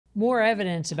More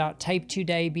evidence about type 2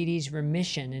 diabetes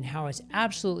remission and how it's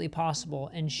absolutely possible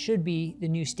and should be the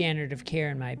new standard of care,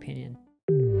 in my opinion.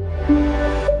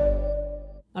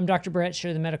 I'm Dr. Brett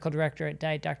Scher, the medical director at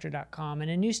dietdoctor.com, and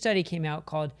a new study came out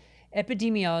called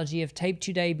Epidemiology of Type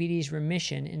 2 Diabetes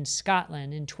Remission in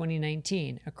Scotland in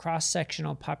 2019, a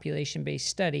cross-sectional population-based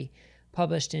study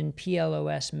published in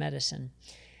PLOS Medicine.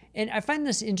 And I find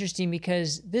this interesting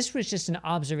because this was just an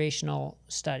observational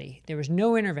study. There was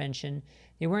no intervention.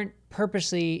 They weren't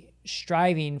purposely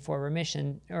striving for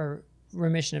remission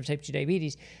of type 2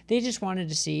 diabetes. They just wanted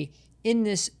to see, in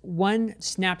this one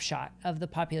snapshot of the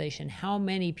population, how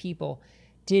many people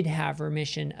did have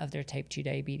remission of their type 2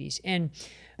 diabetes. And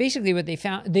basically what they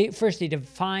found, they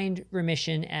defined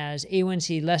remission as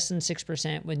A1C less than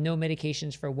 6% with no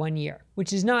medications for 1 year,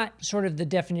 which is not sort of the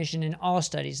definition in all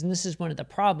studies. And this is one of the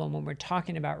problems when we're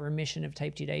talking about remission of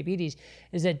type 2 diabetes,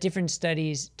 is that different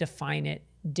studies define it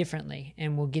differently.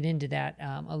 And we'll get into that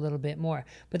a little bit more.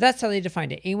 But that's how they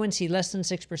defined it. A1C less than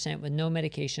 6% with no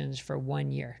medications for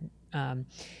 1 year.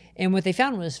 And what they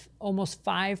found was almost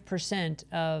 5%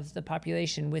 of the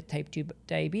population with type 2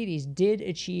 diabetes did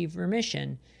achieve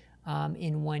remission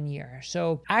in 1 year.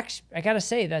 So actually, I gotta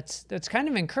say, that's kind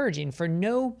of encouraging. For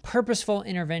no purposeful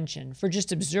intervention, for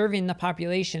just observing the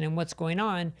population and what's going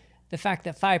on, the fact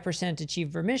that 5%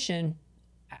 achieved remission,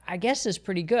 I guess, is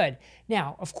pretty good.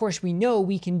 Now, of course, we know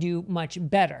we can do much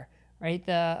better, right?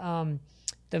 The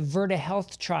Virta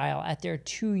Health trial at their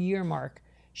 2-year mark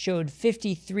showed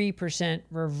 53%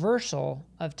 reversal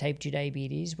of type 2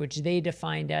 diabetes, which they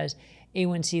defined as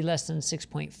A1C less than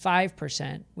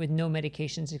 6.5% with no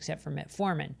medications except for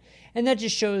metformin. And that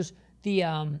just shows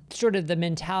the sort of the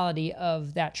mentality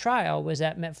of that trial was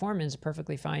that metformin is a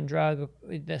perfectly fine drug,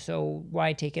 so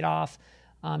why take it off?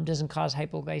 Doesn't cause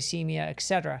hypoglycemia,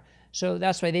 etc. So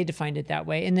that's why they defined it that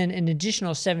way. And then an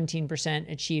additional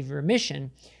 17% achieved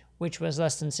remission, which was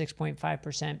less than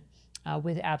 6.5%.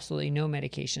 With absolutely no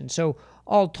medication. So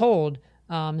all told,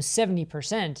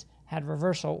 70% had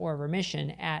reversal or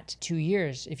remission at 2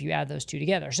 years if you add those two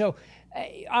together. So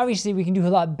obviously we can do a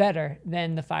lot better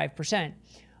than the 5%.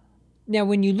 Now,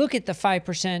 when you look at the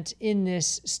 5% in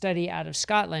this study out of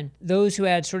Scotland, those who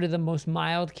had sort of the most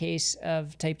mild case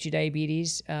of type 2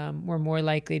 diabetes were more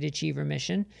likely to achieve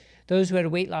remission. Those who had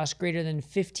weight loss greater than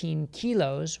 15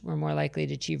 kilos were more likely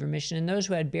to achieve remission. And those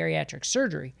who had bariatric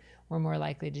surgery were more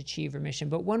likely to achieve remission.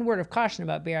 But one word of caution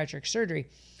about bariatric surgery.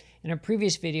 In a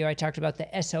previous video, I talked about the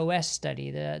SOS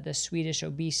study, the Swedish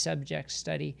obese subject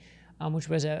study, which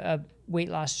was a weight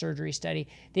loss surgery study.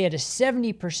 They had a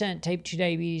 70% type 2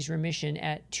 diabetes remission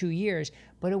at 2 years,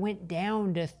 but it went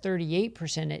down to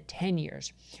 38% at 10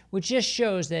 years, which just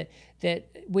shows that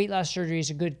weight loss surgery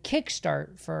is a good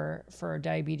kickstart for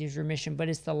diabetes remission, but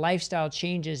it's the lifestyle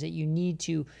changes that you need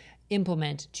to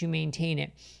implement to maintain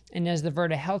it. And as the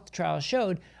Virta Health trial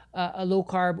showed, a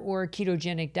low-carb or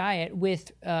ketogenic diet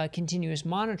with continuous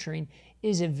monitoring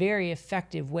is a very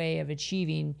effective way of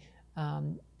achieving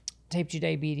type 2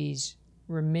 diabetes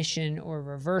remission or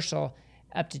reversal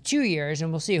up to 2 years.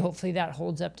 And we'll see, hopefully that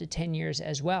holds up to 10 years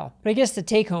as well. But I guess the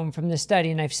take-home from this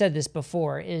study, and I've said this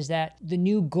before, is that the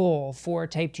new goal for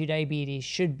type 2 diabetes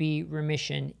should be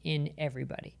remission in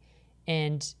everybody.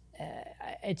 And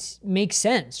it makes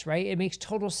sense, right? It makes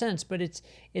total sense, but it's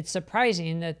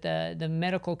surprising that the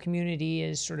medical community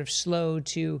is sort of slow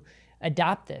to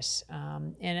adopt this,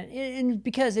 and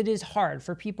because it is hard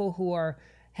for people who are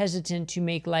hesitant to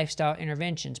make lifestyle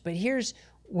interventions. But here's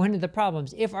one of the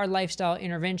problems: if our lifestyle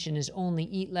intervention is only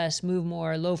eat less, move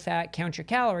more, low fat, count your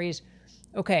calories,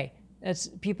 okay,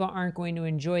 people aren't going to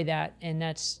enjoy that, and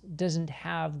that doesn't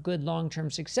have good long-term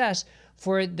success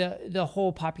for the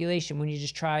whole population when you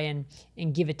just try and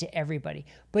give it to everybody.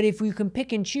 But if we can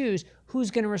pick and choose who's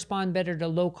going to respond better to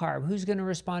low carb, who's going to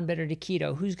respond better to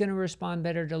keto, who's going to respond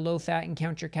better to low fat and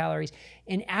count your calories,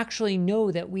 and actually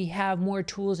know that we have more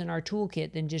tools in our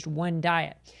toolkit than just one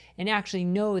diet, and actually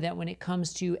know that when it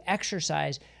comes to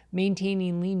exercise,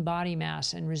 maintaining lean body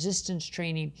mass and resistance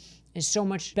training is so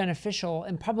much beneficial,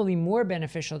 and probably more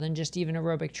beneficial than just even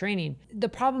aerobic training. The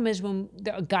problem is when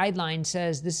the guideline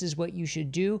says this is what you should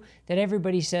do, that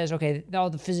everybody says, okay, all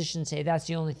the physicians say that's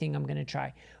the only thing I'm going to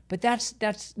try. But that's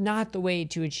not the way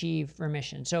to achieve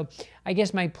remission. So I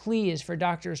guess my plea is for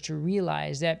doctors to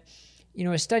realize that, you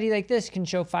know, a study like this can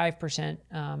show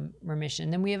 5%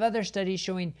 remission. Then we have other studies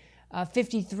showing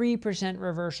 53%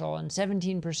 reversal and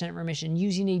 17% remission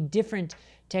using a different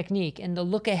technique. And the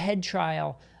Look Ahead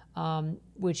trial,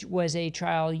 which was a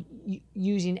trial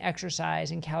using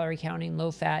exercise and calorie counting, low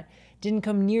fat, didn't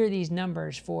come near these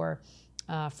numbers for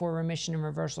remission and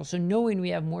reversal. So knowing we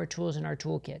have more tools in our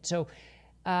toolkit. So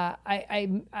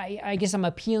I guess I'm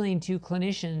appealing to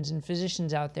clinicians and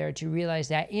physicians out there to realize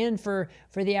that, and for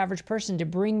the average person to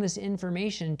bring this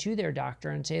information to their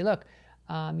doctor and say, look,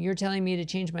 you're telling me to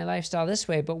change my lifestyle this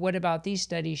way, but what about these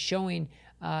studies showing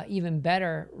even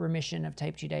better remission of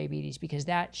type 2 diabetes? Because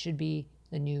that should be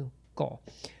the new goal.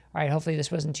 All right, hopefully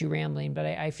this wasn't too rambling, but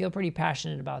I feel pretty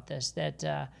passionate about this,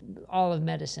 that all of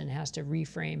medicine has to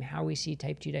reframe how we see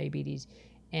type 2 diabetes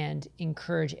and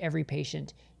encourage every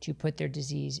patient to put their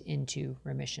disease into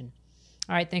remission.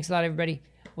 All right, thanks a lot, everybody.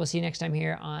 We'll see you next time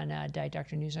here on Diet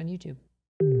Doctor News on YouTube.